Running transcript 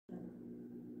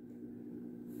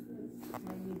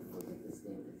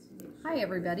Hi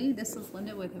everybody, this is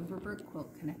Linda with Overbrook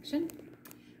Quilt Connection.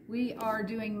 We are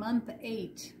doing month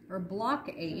 8, or block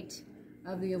 8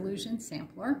 of the Illusion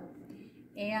Sampler.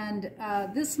 And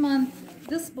this month,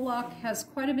 this block has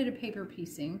quite a bit of paper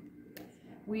piecing.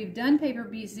 We've done paper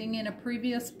piecing in a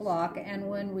previous block, and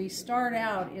when we start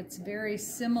out, it's very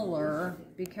similar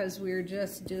because we're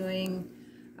just doing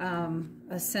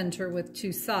a center with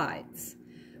 2 sides.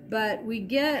 But we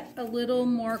get a little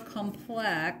more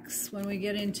complex when we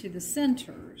get into the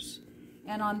centers.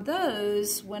 And on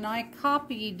those, when I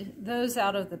copied those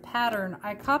out of the pattern,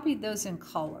 I copied those in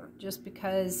color just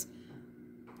because,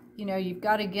 you know, you've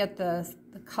got to get the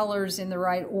colors in the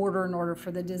right order in order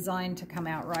for the design to come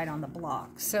out right on the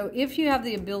block. So if you have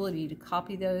the ability to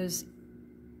copy those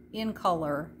in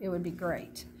color, it would be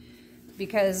great.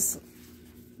 Because,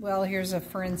 well, here's a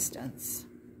for instance.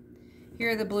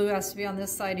 Here the blue has to be on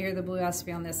this side, here the blue has to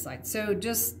be on this side. So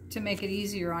just to make it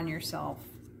easier on yourself,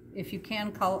 if you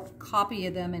can copy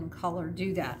them in color,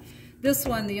 do that. This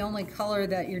one, the only color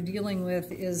that you're dealing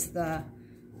with is the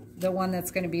one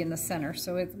that's going to be in the center,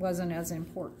 so it wasn't as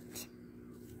important.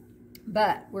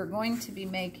 But we're going to be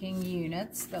making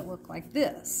units that look like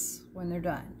this when they're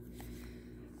done.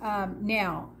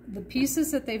 Now, the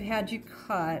pieces that they've had you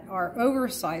cut are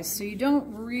oversized, so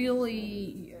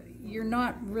you're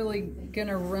not really going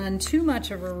to run too much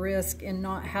of a risk in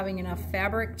not having enough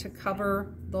fabric to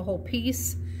cover the whole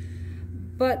piece.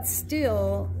 But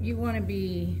still, you want to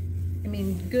be,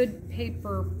 good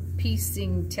paper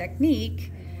piecing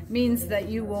technique means that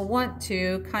you will want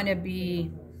to kind of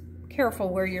be careful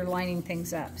where you're lining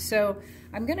things up. So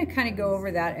I'm going to kind of go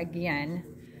over that again.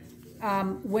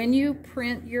 When you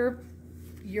print your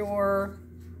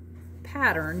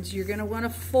patterns, you're going to want to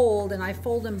fold, and I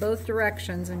fold in both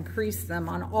directions and crease them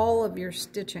on all of your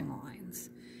stitching lines.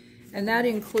 And that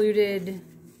included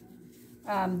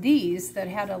these that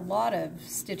had a lot of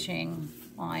stitching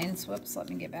lines. Whoops, let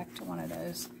me get back to one of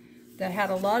those. That had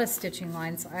a lot of stitching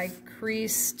lines. I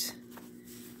creased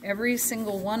every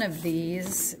single one of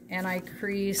these, and I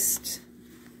creased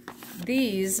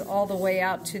these all the way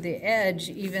out to the edge,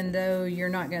 even though you're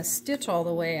not going to stitch all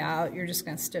the way out, you're just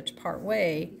going to stitch part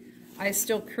way. I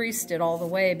still creased it all the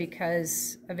way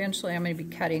because eventually I'm going to be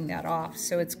cutting that off,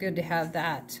 so it's good to have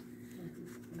that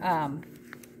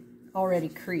already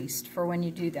creased for when you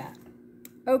do that.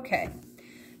 Okay,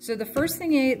 so the first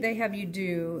thing they have you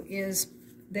do is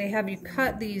they have you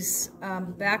cut these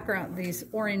these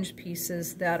orange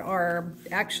pieces that are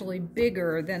actually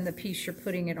bigger than the piece you're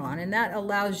putting it on, and that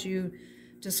allows you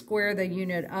to square the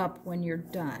unit up when you're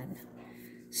done.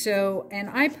 So, and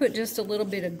I put just a little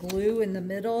bit of glue in the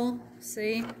middle,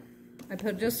 see? I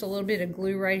put just a little bit of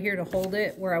glue right here to hold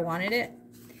it where I wanted it.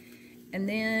 And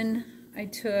then I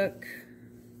took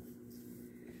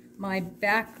my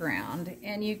background,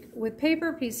 and with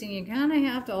paper piecing, you kind of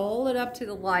have to hold it up to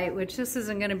the light, which this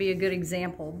isn't going to be a good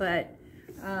example, but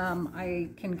I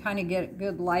can kind of get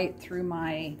good light through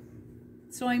my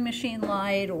sewing machine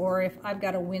light, or if I've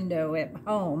got a window at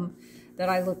home that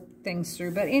I look things through.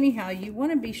 But anyhow, you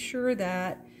want to be sure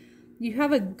that you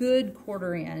have a good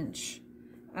 1/4 inch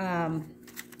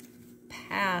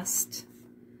past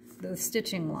the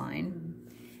stitching line,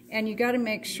 and you got to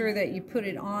make sure that you put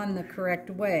it on the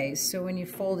correct way, so when you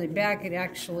fold it back, it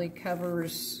actually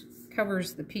covers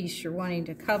the piece you're wanting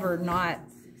to cover, not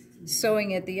sewing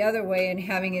it the other way and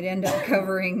having it end up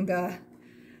covering the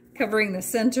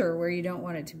center where you don't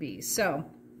want it to be. So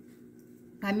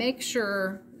I make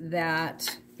sure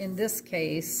that in this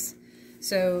case,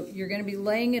 so you're going to be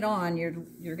laying it on, you're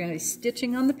going to be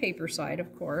stitching on the paper side,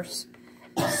 of course.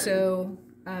 So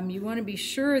you want to be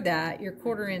sure that your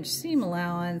 1/4 inch seam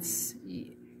allowance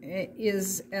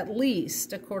is at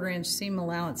least a 1/4 inch seam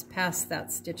allowance past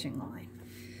that stitching line.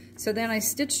 So then I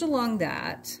stitched along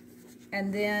that,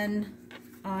 and then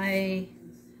I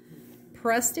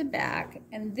pressed it back,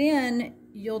 and then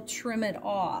you'll trim it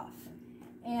off.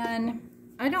 And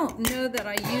I don't know that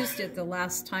I used it the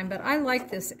last time, but I like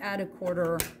this Add a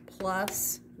 1/4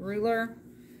 plus ruler.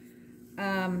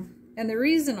 And the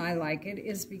reason I like it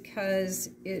is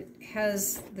because it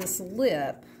has this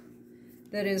lip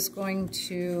that is going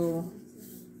to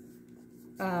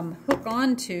hook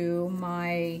onto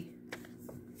my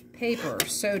paper.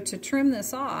 So to trim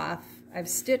this off, I've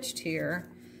stitched here.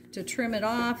 To trim it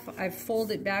off, I fold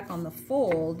it back on the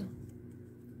fold,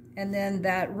 and then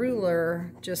that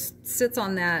ruler just sits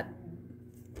on that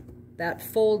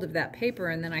fold of that paper,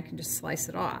 and then I can just slice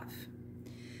it off.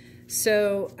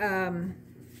 So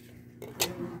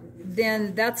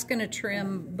then that's going to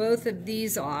trim both of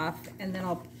these off, and then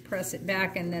I'll press it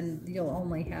back, and then you'll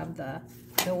only have the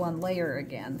one layer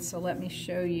again. So let me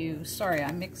show you. Sorry,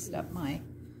 I mixed up my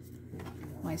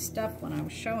stuff when I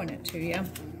was showing it to you.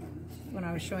 When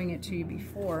I was showing it to you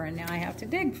before, and now I have to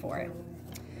dig for it.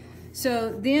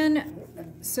 So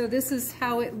this is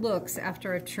how it looks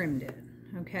after I've trimmed it,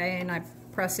 okay? And I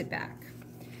press it back.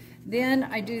 Then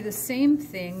I do the same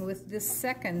thing with this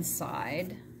second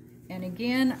side. And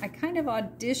again, I kind of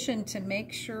audition to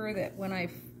make sure that when I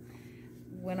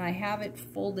have it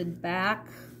folded back,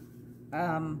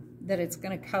 that it's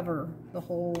going to cover the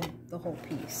whole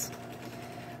piece.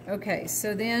 Okay,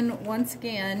 so then once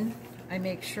again, I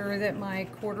make sure that my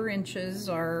 1/4 inches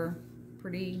are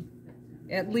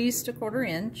at least a 1/4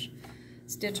 inch.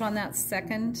 Stitch on that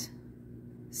second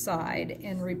side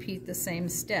and repeat the same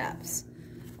steps.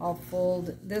 I'll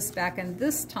fold this back, and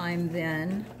this time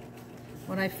then,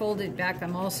 when I fold it back,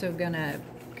 I'm also gonna,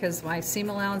 because my seam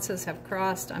allowances have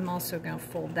crossed, I'm also gonna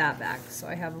fold that back so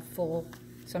I have a full,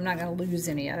 so I'm not gonna lose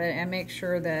any of it, and make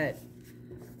sure that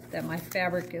my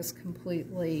fabric is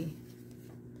completely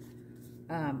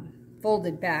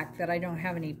folded back, that I don't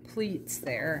have any pleats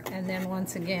there. And then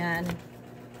once again,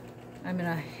 I'm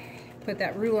gonna put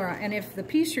that ruler on, and if the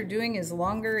piece you're doing is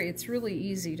longer, it's really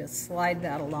easy to slide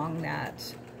that along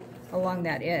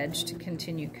that edge to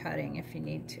continue cutting if you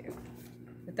need to.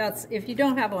 But that's, if you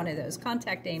don't have one of those,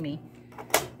 contact Amy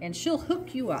and she'll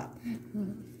hook you up.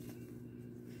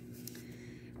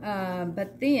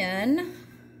 But then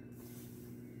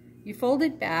you fold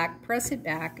it back, press it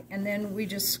back, and then we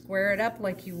just square it up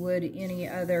like you would any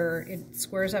other. It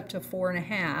squares up to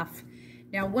 4.5.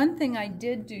 Now, one thing I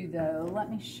did do though, let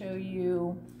me show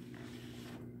you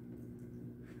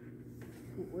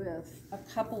with a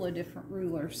couple of different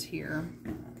rulers here.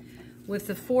 With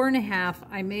the 4.5,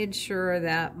 I made sure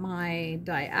that my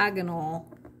diagonal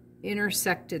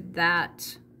intersected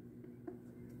that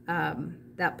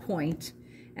point,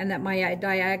 and that my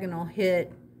diagonal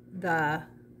hit the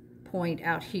point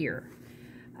out here.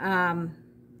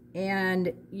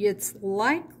 And it's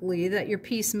likely that your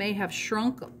piece may have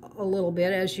shrunk a little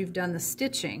bit as you've done the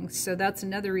stitching, so that's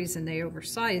another reason they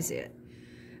oversize it.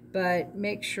 But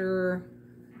make sure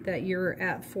that you're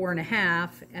at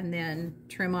 4.5, and then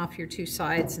trim off your 2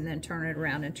 sides, and then turn it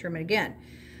around and trim it again.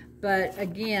 But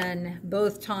again,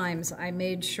 both times I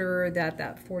made sure that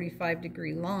that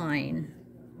 45-degree line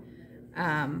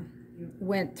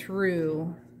went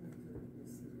through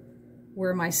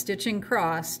where my stitching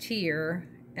crossed here,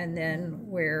 and then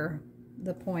where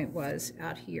the point was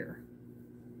out here,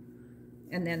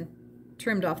 and then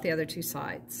trimmed off the other 2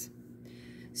 sides.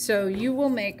 So you will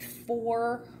make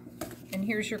 4, and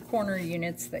here's your corner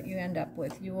units that you end up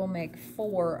with. You will make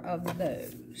 4 of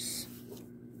those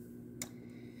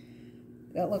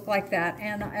that look like that.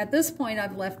 And at this point,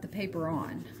 I've left the paper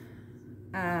on.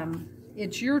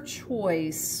 It's your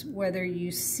choice whether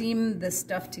you seam the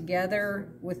stuff together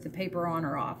with the paper on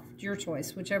or off. It's your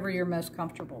choice, whichever you're most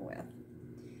comfortable with.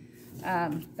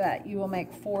 But you will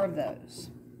make 4 of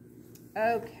those.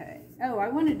 Okay. Oh, I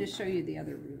wanted to show you the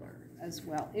other ruler as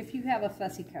well. If you have a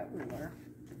fussy cut ruler,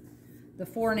 the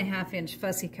 4.5 inch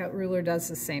fussy cut ruler does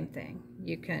the same thing.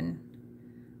 You can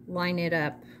line it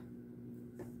up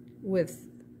with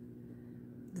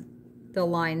the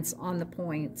lines on the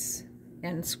points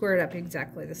and square it up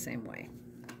exactly the same way.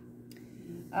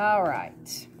 All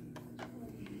right.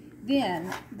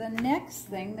 Then the next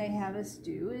thing they have us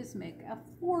do is make a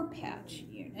 4-patch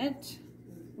unit.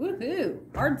 Woohoo!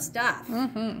 Hard stuff.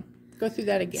 Go through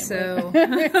that again. So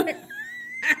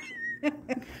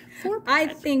I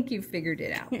think you figured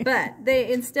it out. But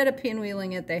they, instead of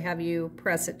pinwheeling it, they have you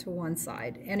press it to one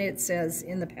side, and it says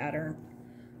in the pattern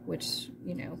which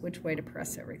way to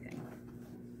press everything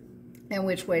and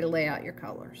which way to lay out your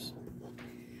colors.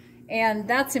 And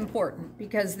that's important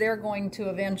because they're going to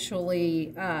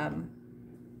eventually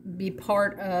be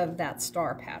part of that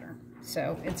star pattern.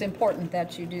 So it's important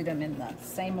that you do them in the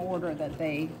same order that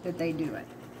they do it.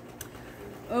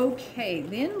 Okay,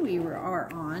 then we are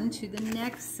on to the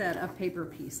next set of paper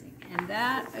piecing. And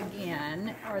that,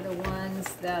 again, are the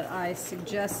ones that I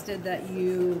suggested that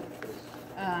you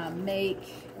make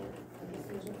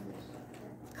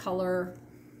colored.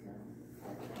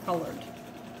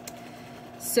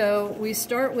 So we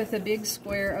start with a big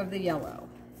square of the yellow.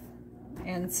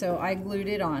 And so I glued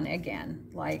it on again,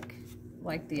 like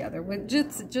the other, with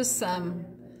just some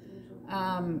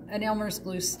an Elmer's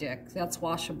glue stick that's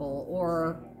washable,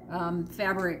 or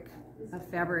fabric.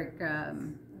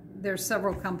 There's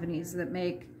several companies that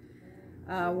make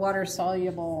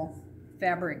water-soluble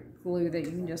fabric glue that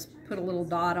you can just put a little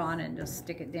dot on and just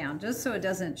stick it down, just so it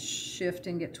doesn't shift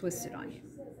and get twisted on you.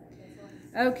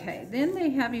 Okay, then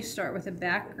they have you start with a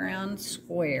background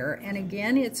square, and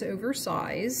again, it's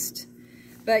oversized,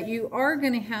 but you are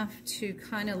going to have to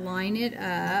kind of line it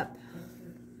up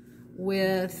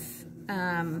with,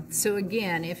 so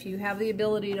again, if you have the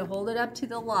ability to hold it up to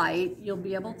the light, you'll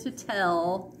be able to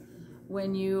tell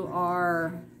when you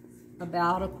are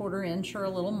about a 1/4 inch or a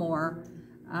little more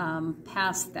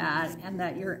past that, and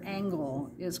that your angle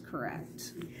is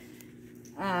correct.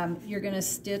 You're going to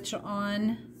stitch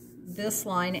on this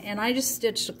line, and I just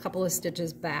stitched a couple of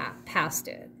stitches back past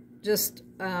it, just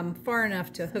far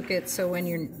enough to hook it so when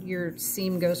your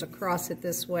seam goes across it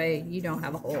this way, you don't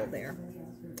have a hole there.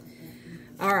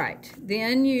 All right,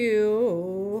 then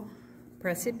you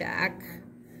press it back.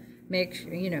 Make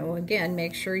sure, you know, again,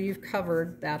 make sure you've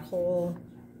covered that whole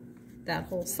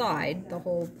side, the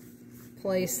whole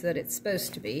place that it's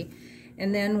supposed to be.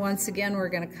 And then once again, we're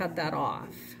going to cut that off.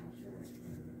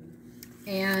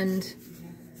 And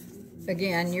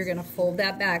again, you're going to fold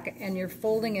that back, and you're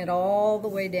folding it all the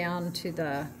way down to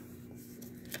the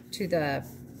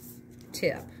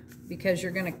tip, because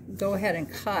you're going to go ahead and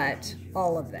cut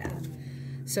all of that.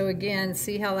 So again,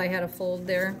 see how I had a fold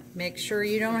there? Make sure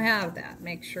you don't have that.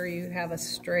 Make sure you have a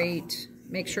straight,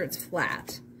 make sure it's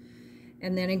flat.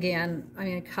 And then again, I'm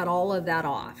going to cut all of that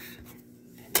off.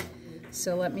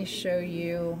 So let me show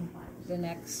you the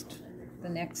next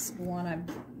one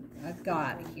I've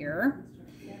got here.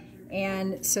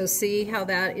 And so see how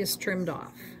that is trimmed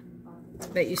off,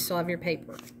 but you still have your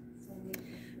paper.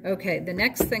 Okay, the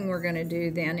next thing we're going to do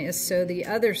then is sew the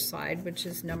other side, which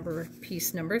is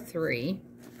piece number 3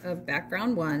 of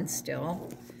background 1 still.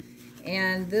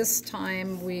 And this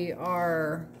time we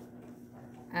are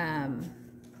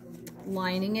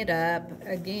lining it up.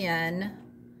 Again,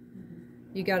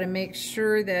 you got to make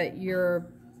sure that you're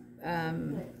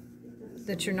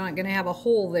not going to have a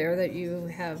hole there, that you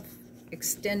have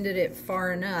extended it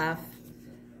far enough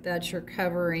that you're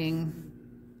covering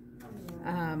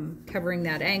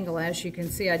that angle. As you can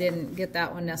see, I didn't get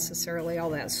that one necessarily all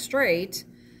that straight,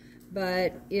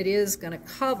 but it is going to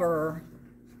cover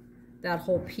that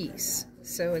whole piece,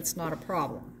 so it's not a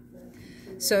problem.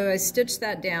 So I stitched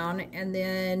that down, and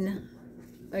then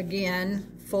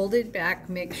again fold it back,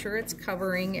 make sure it's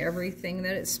covering everything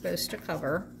that it's supposed to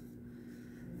cover,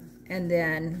 and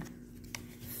then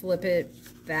flip it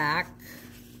back.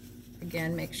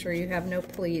 Again, make sure you have no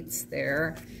pleats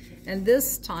there. And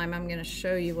this time I'm going to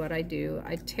show you what I do.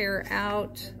 I tear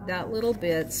out that little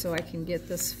bit so I can get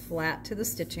this flat to the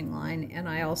stitching line, and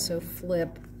I also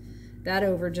flip that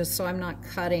over just so I'm not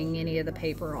cutting any of the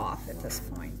paper off at this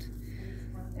point.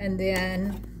 And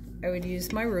then I would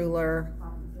use my ruler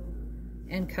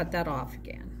and cut that off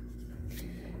again.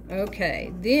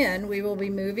 Okay, then we will be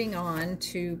moving on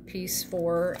to piece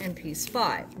 4 and piece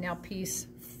 5. Now piece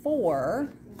 4,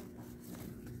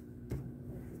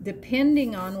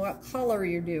 depending on what color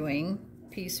you're doing,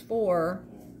 piece 4,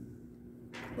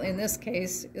 in this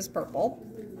case, is purple.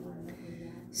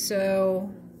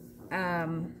 So,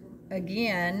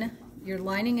 again, you're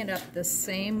lining it up the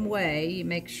same way. You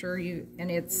make sure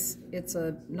and it's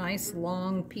a nice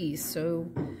long piece, so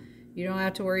you don't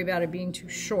have to worry about it being too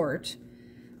short.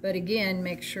 But again,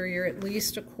 make sure you're at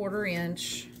least a 1/4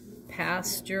 inch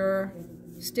past your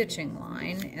stitching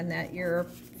line, and that your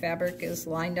fabric is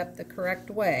lined up the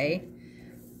correct way.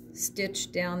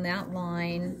 Stitch down that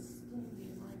line,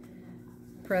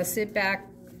 press it back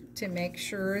to make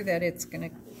sure that it's going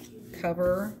to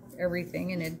cover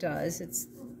everything, and it does. It's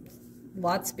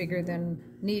lots bigger than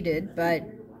needed, but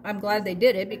I'm glad they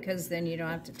did it, because then you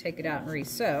don't have to take it out and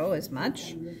re-sew as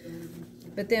much.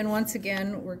 But then once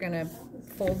again, we're going to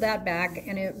fold that back,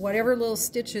 and whatever little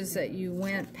stitches that you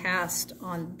went past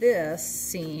on this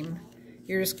seam,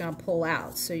 you're just going to pull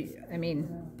out. So,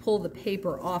 pull the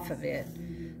paper off of it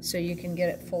so you can get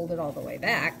it folded all the way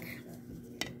back.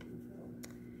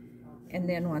 And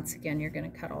then once again, you're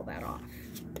going to cut all that off.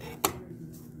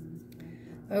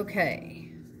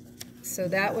 Okay, so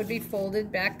that would be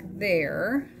folded back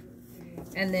there.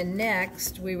 And then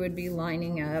next, we would be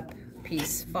lining up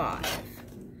piece 5.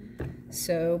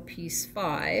 So piece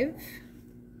 5,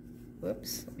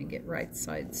 whoops, let me get right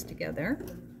sides together.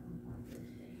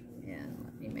 And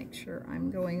let me make sure I'm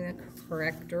going the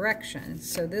correct direction.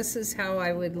 So this is how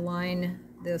I would line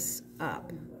this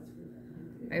up.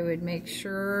 I would make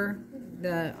sure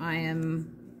that I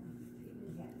am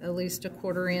at least a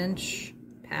 1/4 inch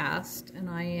past, and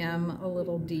I am a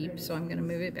little deep, so I'm going to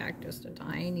move it back just a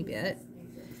tiny bit.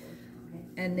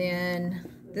 And then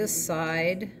this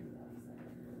side,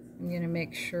 I'm going to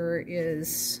make sure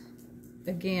is,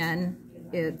 again,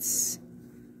 it's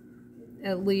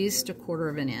at least a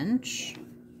 1/4 inch.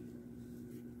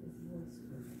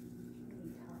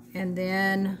 And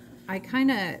then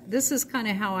this is kind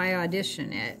of how I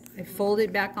audition it. I fold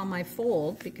it back on my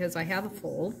fold because I have a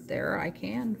fold there. I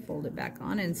can fold it back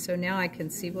on, and so now I can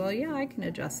see, well, yeah, I can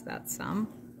adjust that some.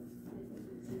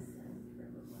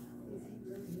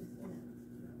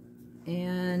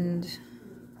 And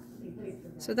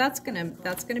so that's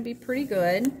gonna be pretty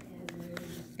good.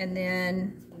 And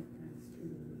then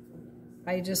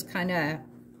I just kind of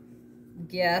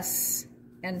guess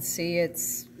and see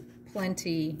it's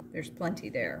plenty, there's plenty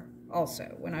there also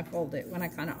when I fold it, when I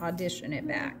kind of audition it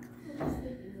back.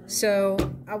 So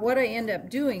what I end up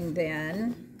doing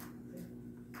then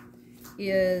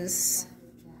is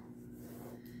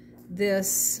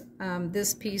this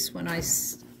this piece, when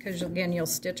because again you'll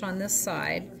stitch on this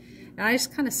side, and I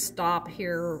just kind of stop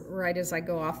here right as I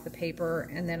go off the paper,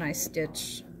 and then I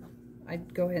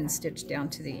go ahead and stitch down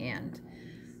to the end.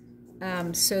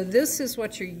 So this is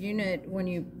what your unit, when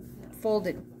you fold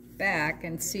it back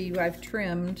and see, I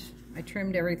trimmed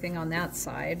everything on that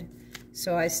side,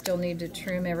 so I still need to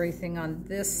trim everything on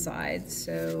this side.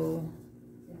 So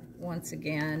once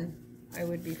again, I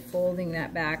would be folding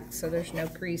that back so there's no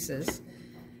creases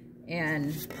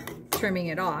and trimming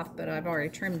it off, but I've already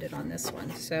trimmed it on this one.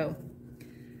 So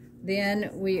then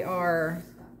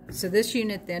so this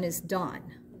unit then is done.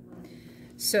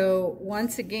 So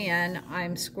once again,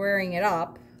 I'm squaring it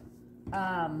up,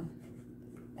 and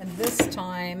this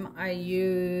time I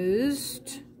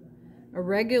used a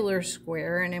regular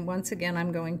square, and then once again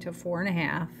I'm going to 4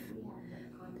 1/2.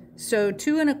 So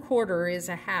 2 1/4 is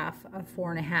a half of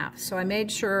 4 1/2. So I made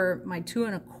sure my 2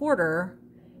 1/4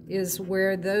 is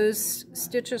where those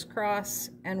stitches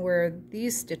cross and where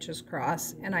these stitches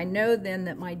cross, and I know then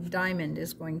that my diamond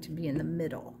is going to be in the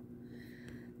middle.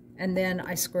 And then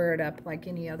I square it up like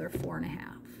any other 4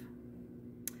 1/2.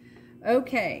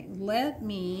 Okay, let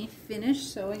me finish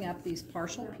sewing up these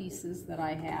partial pieces that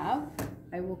I have.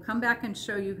 I will come back and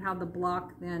show you how the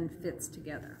block then fits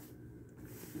together.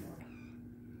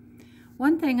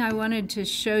 One thing I wanted to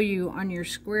show you on your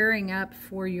squaring up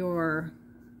for your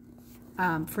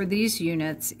for these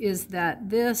units is that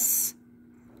this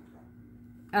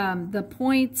the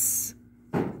points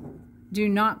do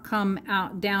not come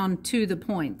out down to the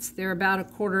points. They're about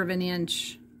 1/4 of an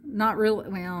inch, not really,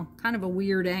 well, kind of a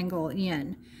weird angle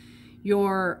in.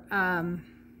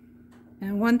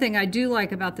 And one thing I do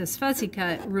like about this fussy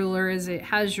cut ruler is it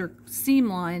has your seam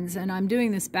lines, and I'm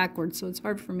doing this backwards, so it's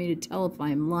hard for me to tell if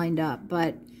I'm lined up,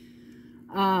 but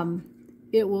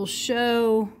it will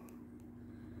show,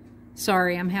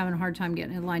 sorry, I'm having a hard time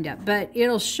getting it lined up, but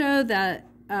it'll show that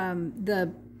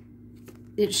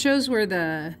it shows where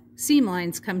the seam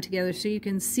lines come together, so you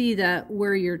can see that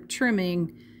where your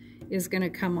trimming is going to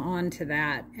come onto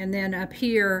that. And then up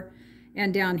here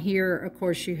and down here, of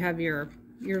course, you have your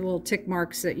little tick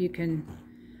marks that you can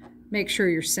make sure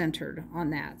you're centered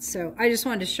on that. So I just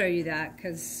wanted to show you that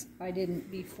because I didn't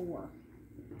before.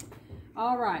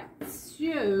 All right,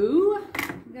 so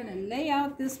I'm going to lay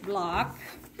out this block,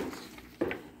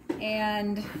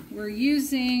 and we're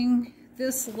using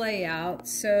this layout,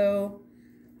 so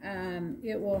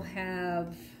it will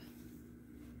have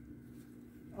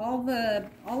all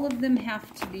of them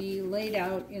have to be laid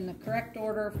out in the correct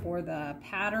order for the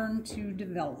pattern to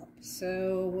develop.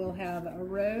 So we'll have a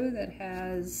row that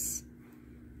has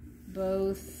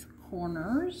both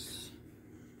corners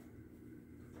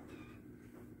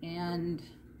and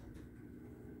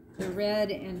the red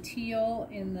and teal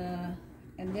in the,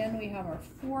 and then we have our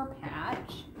 4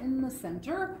 patch in the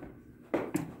center.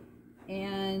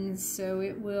 And so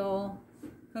it will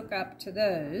hook up to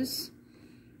those.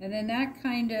 And then that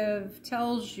kind of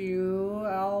tells you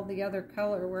all the other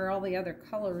color, where all the other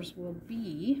colors will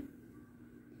be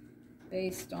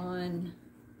based on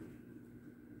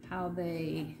how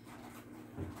they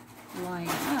line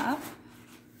up.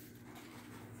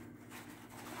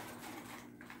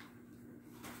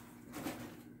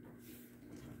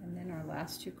 And then our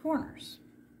last 2 corners.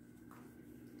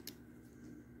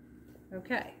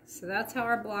 Okay, so that's how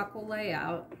our block will lay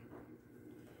out.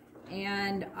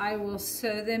 And I will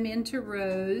sew them into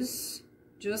rows,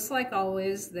 just like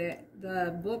always. The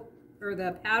book or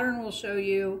the pattern will show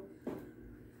you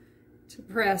to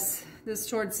press this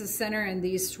towards the center and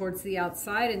these towards the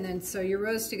outside, and then sew your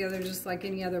rows together just like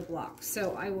any other block.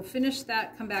 So I will finish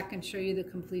that, come back and show you the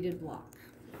completed block.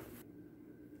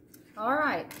 All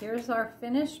right, here's our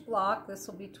finished block. This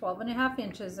will be 12 1/2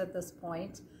 inches at this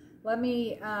point. Let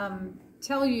me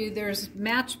tell you, there's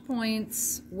match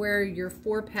points where your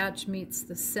 4 patch meets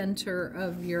the center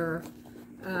of your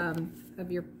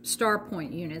star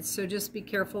point units, so just be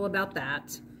careful about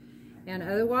that. And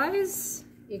otherwise,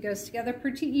 it goes together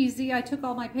pretty easy. I took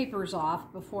all my papers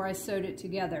off before I sewed it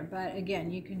together, but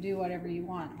again, you can do whatever you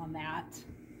want on that.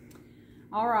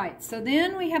 All right, so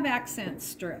then we have accent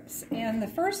strips, and the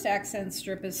first accent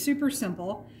strip is super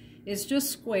simple. It's just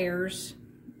squares,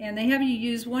 and they have you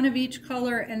use one of each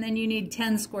color, and then you need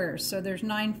 10 squares. So there's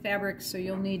 9 fabrics, so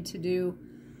you'll need to do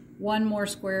one more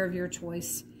square of your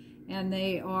choice, and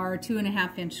they are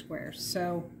 2.5-inch squares,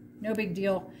 so no big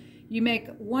deal. You make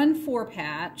one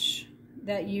 4-patch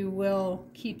that you will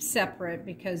keep separate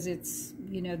because it's,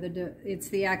 you know, it's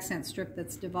the accent strip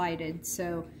that's divided.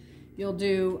 So you'll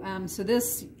do, so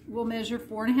this will measure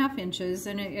 4.5 inches,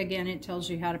 and again, it tells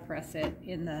you how to press it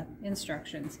in the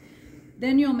instructions.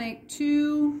 Then you'll make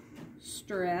 2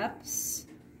 strips.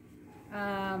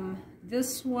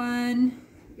 This one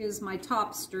is my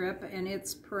top strip, and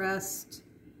it's pressed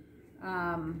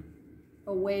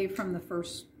away from the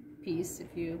first piece.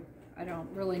 I don't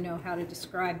really know how to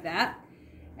describe that,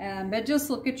 but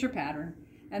just look at your pattern.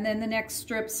 And then the next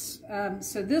strips,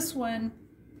 so this one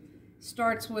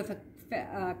starts with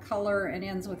a color and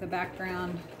ends with a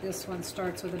background. This one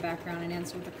starts with a background and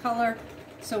ends with a color.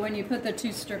 So when you put the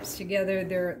 2 strips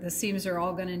together, the seams are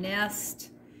all going to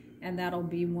nest, and that'll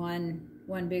be one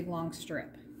big long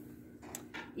strip.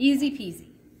 Easy peasy.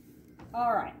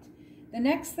 All right. The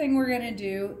next thing we're going to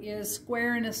do is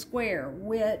square in a square,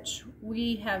 which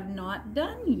we have not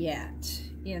done yet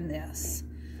in this.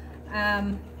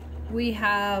 We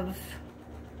have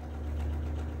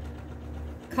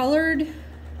colored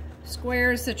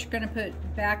squares that you're going to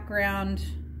put background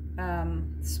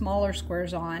smaller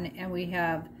squares on, and we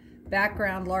have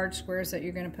background large squares that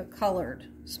you're going to put colored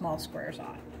small squares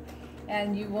on.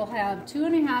 And you will have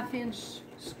 2.5-inch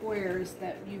squares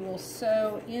that you will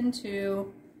sew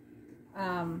into,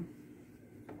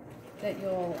 that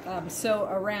you'll sew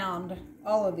around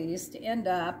all of these to end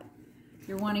up,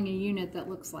 you're wanting a unit that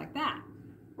looks like that.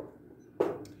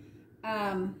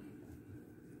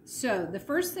 So the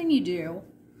first thing you do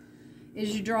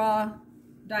is you draw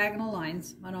diagonal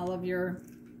lines on all of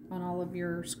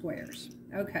your squares.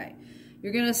 Okay,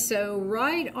 you're going to sew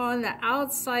right on the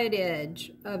outside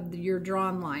edge of your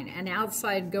drawn line, and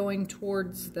outside going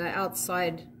towards the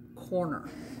outside corner.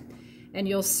 And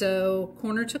you'll sew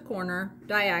corner to corner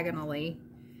diagonally,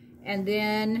 and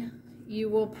then you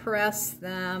will press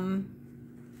them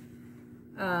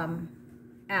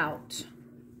out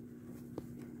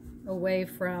away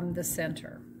from the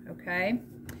center. Okay,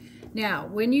 now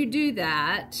when you do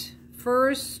that,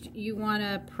 first you want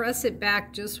to press it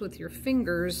back just with your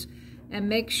fingers and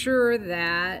make sure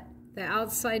that the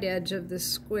outside edge of the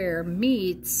square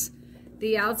meets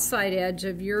the outside edge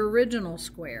of your original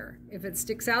square. If it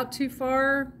sticks out too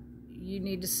far, you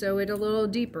need to sew it a little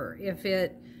deeper. If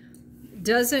it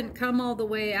doesn't come all the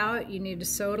way out, you need to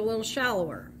sew it a little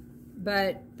shallower.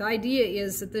 But the idea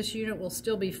is that this unit will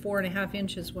still be 4.5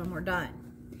 inches when we're done.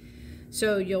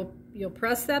 So you'll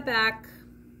press that back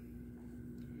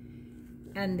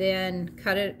and then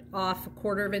cut it off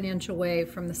 1/4 inch away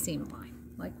from the seam line,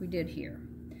 like we did here.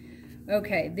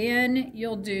 Okay, then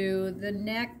you'll do the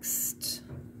next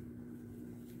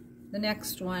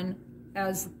one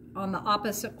as on the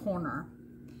opposite corner.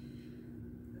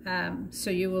 So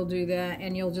you will do that,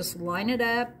 and you'll just line it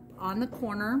up on the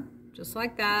corner, just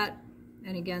like that.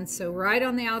 And again, so right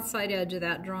on the outside edge of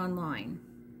that drawn line.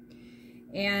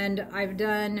 And I've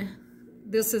done,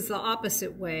 this is the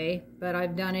opposite way, but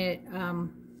I've done it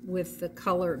with the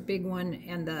color big one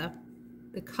and the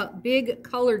big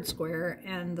colored square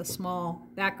and the small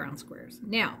background squares.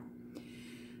 Now,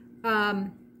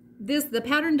 the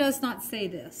pattern does not say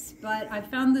this, but I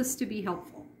found this to be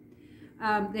helpful.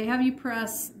 They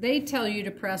tell you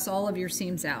to press all of your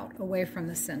seams out away from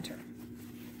the center.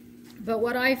 But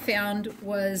what I found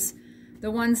was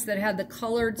the ones that had the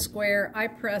colored square, I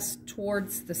pressed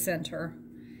towards the center,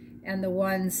 and the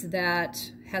ones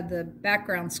that had the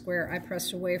background square, I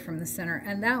pressed away from the center.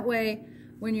 And that way,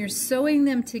 when you're sewing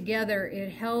them together,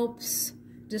 it helps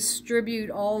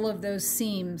distribute all of those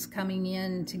seams coming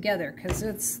in together,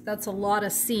 because that's a lot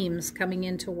of seams coming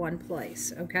into one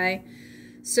place, okay?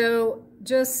 So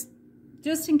just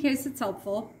in case it's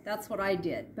helpful, that's what I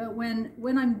did. But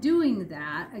when I'm doing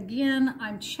that, again,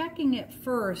 I'm checking it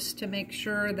first to make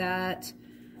sure that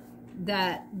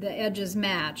the edges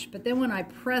match. But then when I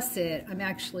press it, I'm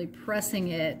actually pressing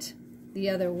it the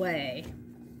other way,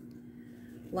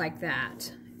 like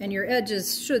that. And your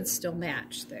edges should still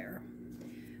match there.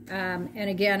 And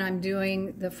again, I'm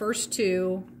doing the first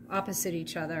 2 opposite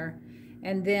each other.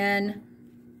 And then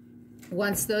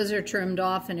once those are trimmed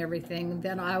off and everything,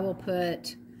 then I will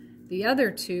put the other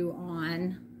 2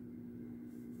 on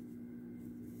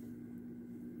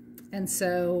And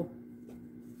so,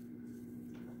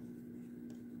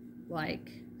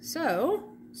 like so,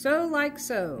 like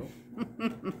so.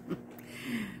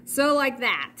 So like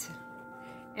that.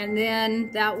 And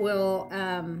then that will,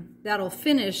 that'll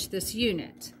finish this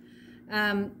unit.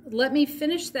 Let me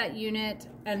finish that unit,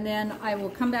 and then I will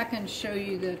come back and show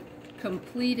you the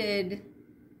completed,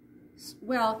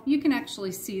 well, you can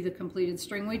actually see the completed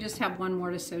string. We just have one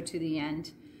more to sew to the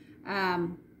end.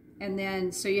 And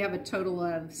then, so you have a total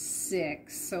of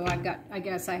 6. So I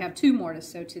guess I have 2 more to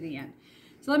sew to the end.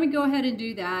 So let me go ahead and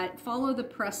do that. Follow the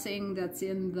pressing that's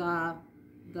in the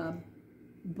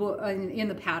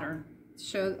pattern.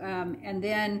 And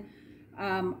then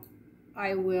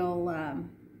I will,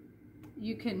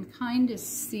 you can kind of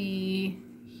see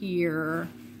here,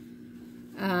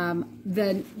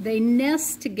 they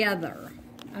nest together.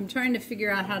 I'm trying to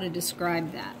figure out how to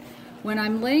describe that. When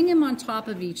I'm laying them on top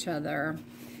of each other,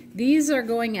 these are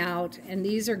going out and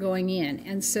these are going in.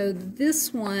 And so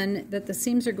this one that the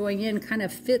seams are going in kind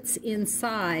of fits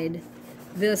inside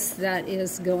this that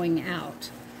is going out.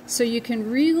 So you can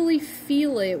really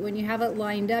feel it when you have it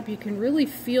lined up. You can really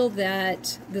feel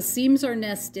that the seams are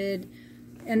nested.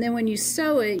 And then when you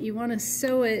sew it, you want to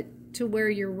sew it to where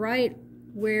you're right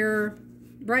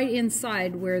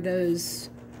inside where those,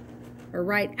 or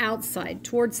right outside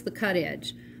towards the cut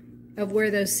edge of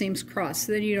where those seams cross,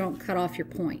 so then you don't cut off your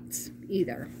points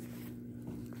either.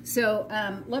 So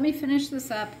let me finish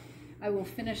this up. I will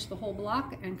finish the whole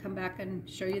block and come back and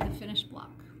show you the finished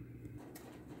block.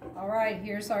 All right,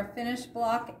 here's our finished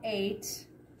block 8.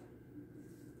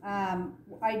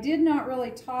 I did not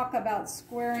really talk about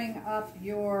squaring up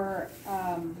your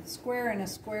square and a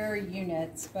square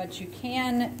units, but you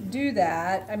can do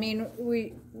that. I mean,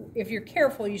 if you're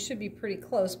careful, you should be pretty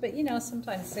close, but you know,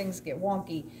 sometimes things get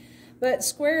wonky. But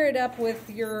square it up with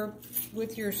your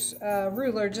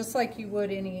ruler, just like you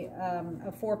would any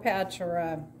a 4-patch or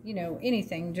a, you know,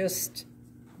 anything. Just,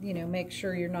 you know, make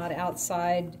sure you're not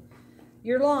outside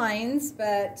your lines.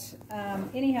 But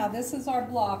anyhow, this is our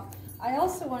block. I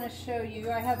also want to show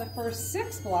you, I have the first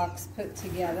 6 blocks put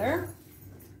together,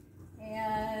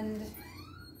 and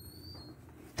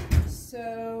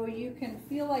so you can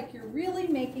feel like you're really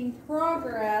making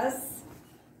progress.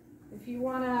 If you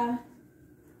want to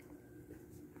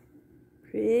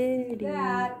do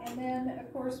that, and then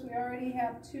of course we already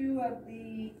have 2 of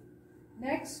the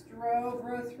next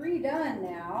row 3 done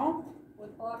now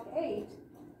with block 8.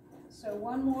 So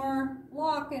 1 more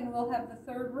block and we'll have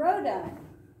the 3rd row done.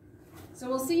 So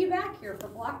we'll see you back here for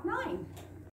block 9.